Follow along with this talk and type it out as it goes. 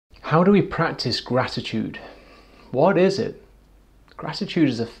How do we practice gratitude? What is it? Gratitude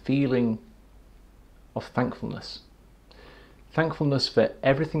is a feeling of thankfulness. Thankfulness for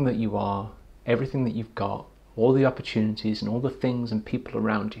everything that you are, everything that you've got, all the opportunities and all the things and people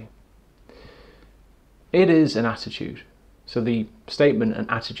around you. It is an attitude. So the statement, an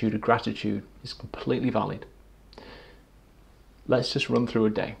attitude of gratitude, is completely valid. Let's just run through a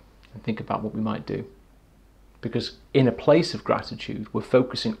day and think about what we might do. Because in a place of gratitude, we're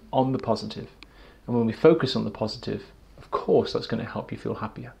focusing on the positive. And when we focus on the positive, of course, that's going to help you feel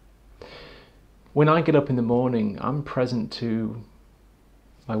happier. When I get up in the morning, I'm present to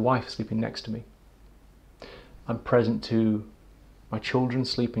my wife sleeping next to me. I'm present to my children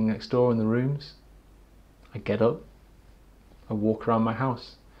sleeping next door in the rooms. I get up, I walk around my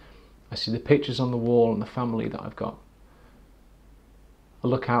house. I see the pictures on the wall and the family that I've got. I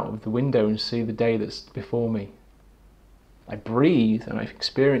look out of the window and see the day that's before me. I breathe and I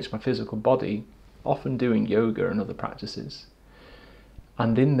experience my physical body, often doing yoga and other practices.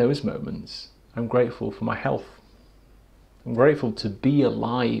 And in those moments, I'm grateful for my health. I'm grateful to be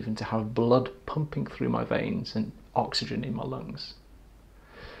alive and to have blood pumping through my veins and oxygen in my lungs.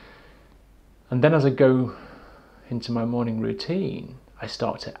 And then as I go into my morning routine, I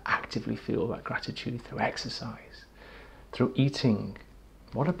start to actively feel that gratitude through exercise, through eating.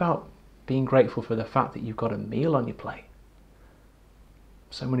 What about being grateful for the fact that you've got a meal on your plate?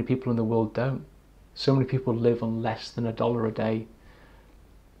 So many people in the world don't. So many people live on less than $1 a day.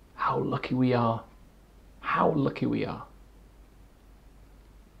 How lucky we are. How lucky we are.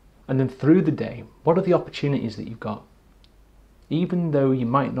 And then through the day, what are the opportunities that you've got? Even though you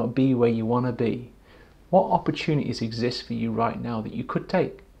might not be where you want to be, what opportunities exist for you right now that you could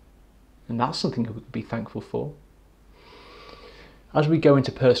take? And that's something we could be thankful for. As we go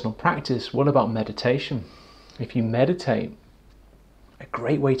into personal practice, what about meditation? If you meditate, a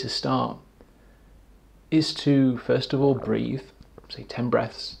great way to start is to, first of all, breathe, say 10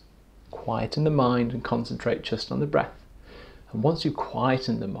 breaths, quieten the mind and concentrate just on the breath. And once you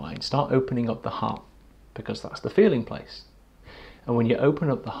quieten the mind, start opening up the heart, because that's the feeling place. And when you open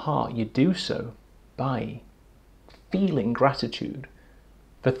up the heart, you do so by feeling gratitude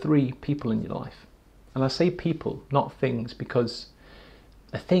for 3 people in your life. And I say people, not things, because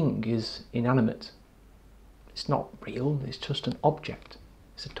a thing is inanimate. It's not real, it's just an object.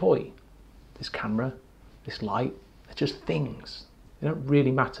 It's a toy. This camera, this light, they're just things. They don't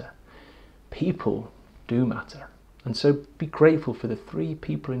really matter. People do matter. And so be grateful for the 3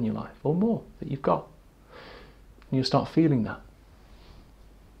 people in your life, or more, that you've got. And you'll start feeling that.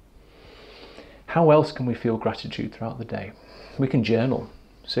 How else can we feel gratitude throughout the day? We can journal.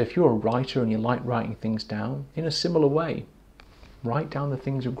 So if you're a writer and you like writing things down, in a similar way, write down the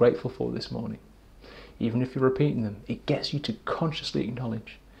things you're grateful for this morning. Even if you're repeating them, it gets you to consciously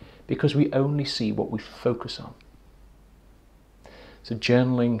acknowledge, because we only see what we focus on. So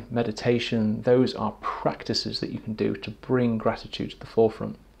journaling, meditation, those are practices that you can do to bring gratitude to the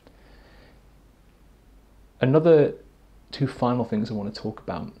forefront. Another 2 final things I want to talk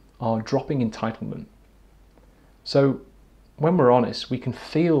about are dropping entitlement. So when we're honest, we can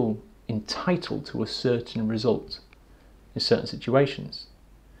feel entitled to a certain result in certain situations.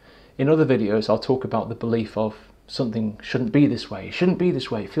 In other videos, I'll talk about the belief of something shouldn't be this way, it shouldn't be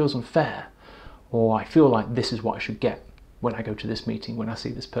this way, it feels unfair, or I feel like this is what I should get when I go to this meeting, when I see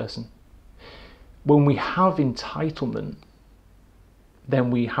this person. When we have entitlement,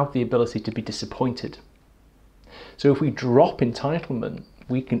 then we have the ability to be disappointed. So if we drop entitlement,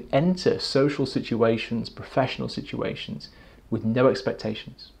 we can enter social situations, professional situations, with no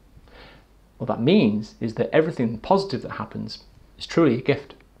expectations. What that means is that everything positive that happens is truly a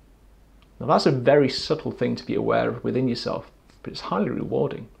gift. Now that's a very subtle thing to be aware of within yourself, but it's highly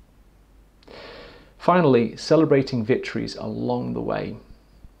rewarding. Finally, celebrating victories along the way.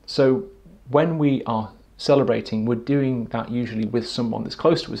 So when we are celebrating, we're doing that usually with someone that's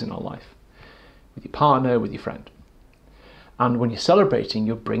close to us in our life, with your partner, with your friend. And when you're celebrating,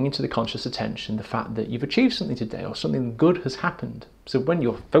 you're bringing to the conscious attention the fact that you've achieved something today or something good has happened. So when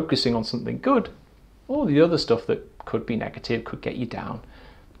you're focusing on something good, all the other stuff that could be negative, could get you down,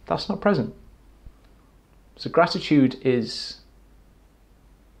 that's not present. So gratitude it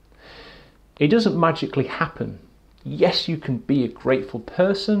doesn't magically happen. Yes, you can be a grateful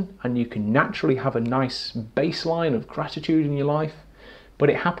person and you can naturally have a nice baseline of gratitude in your life, but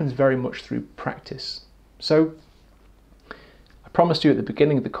it happens very much through practice. So I promised you at the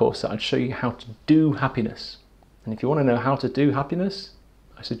beginning of the course that I'd show you how to do happiness. And if you want to know how to do happiness,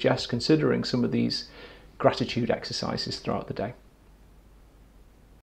 I suggest considering some of these gratitude exercises throughout the day.